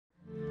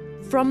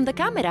From the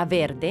Camera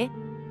Verde,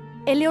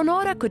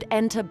 Eleonora could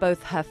enter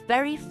both her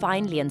very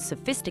finely and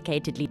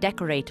sophisticatedly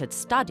decorated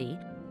study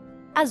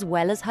as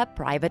well as her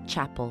private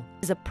chapel.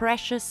 It is a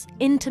precious,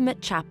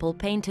 intimate chapel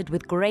painted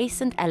with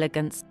grace and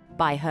elegance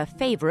by her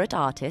favorite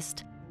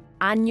artist,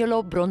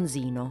 Agnolo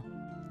Bronzino.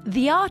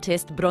 The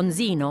artist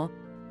Bronzino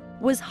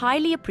was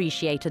highly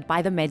appreciated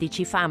by the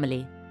Medici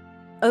family.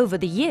 Over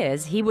the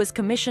years, he was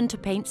commissioned to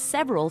paint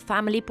several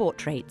family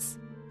portraits.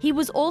 He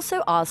was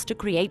also asked to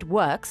create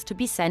works to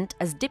be sent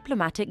as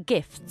diplomatic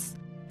gifts,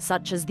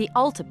 such as the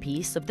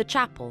altarpiece of the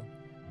chapel,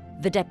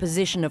 the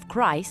Deposition of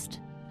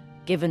Christ,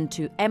 given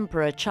to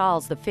Emperor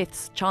Charles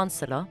V's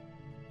Chancellor,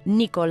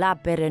 Nicolas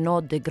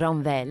Perrenot de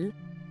Granvelle,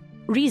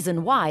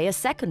 reason why a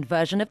second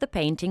version of the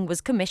painting was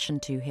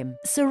commissioned to him.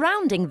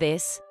 Surrounding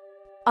this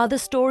are the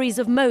stories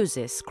of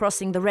Moses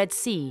crossing the Red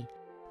Sea,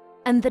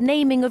 and the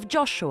naming of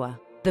Joshua,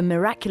 the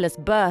miraculous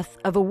birth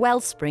of a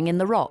wellspring in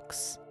the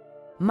rocks,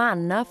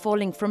 manna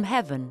falling from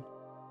heaven,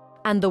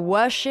 and the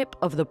worship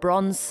of the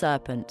bronze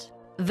serpent.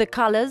 The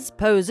colors,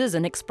 poses,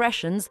 and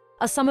expressions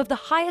are some of the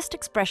highest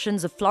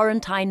expressions of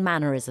Florentine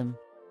mannerism.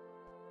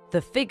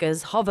 The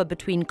figures hover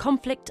between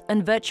conflict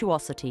and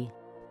virtuosity.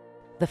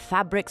 The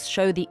fabrics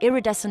show the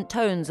iridescent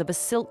tones of a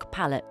silk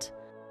palette.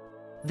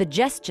 The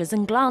gestures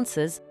and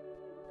glances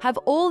have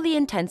all the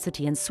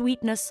intensity and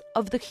sweetness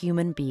of the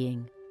human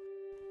being.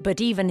 But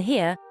even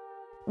here,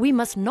 we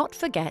must not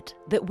forget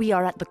that we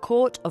are at the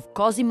court of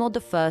Cosimo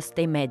I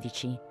de'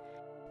 Medici.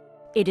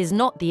 It is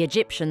not the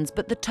Egyptians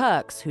but the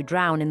Turks who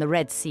drown in the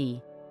Red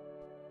Sea.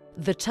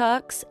 The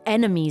Turks,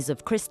 enemies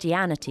of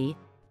Christianity,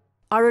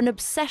 are an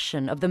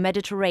obsession of the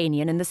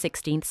Mediterranean in the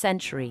 16th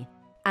century,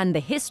 and the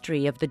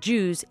history of the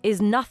Jews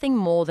is nothing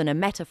more than a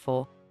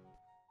metaphor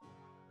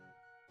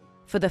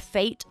for the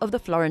fate of the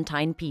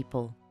Florentine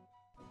people,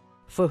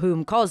 for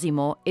whom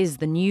Cosimo is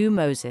the new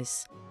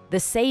Moses, the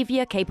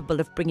savior capable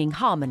of bringing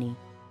harmony,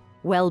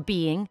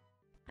 well-being,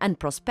 and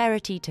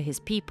prosperity to his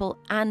people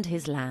and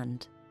his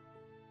land.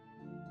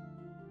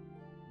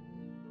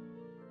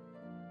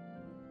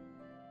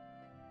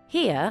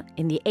 Here,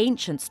 in the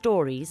ancient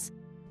stories,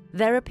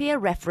 there appear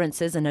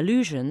references and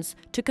allusions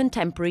to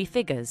contemporary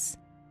figures.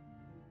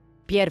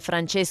 Pier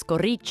Francesco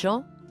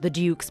Riccio, the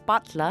Duke's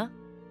butler,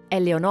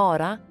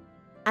 Eleonora,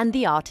 and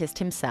the artist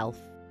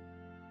himself.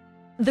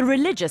 The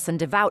religious and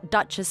devout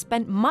Duchess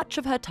spent much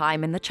of her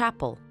time in the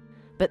chapel,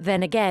 but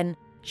then again,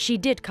 she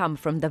did come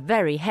from the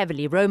very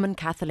heavily Roman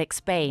Catholic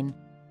Spain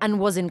and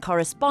was in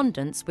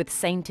correspondence with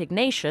Saint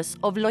Ignatius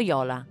of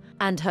Loyola,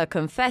 and her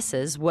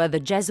confessors were the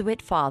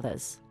Jesuit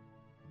fathers.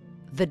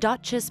 The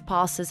Duchess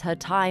passes her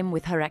time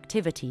with her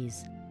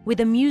activities,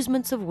 with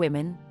amusements of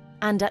women,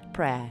 and at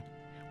prayer,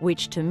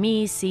 which to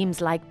me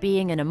seems like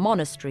being in a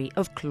monastery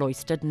of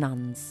cloistered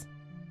nuns.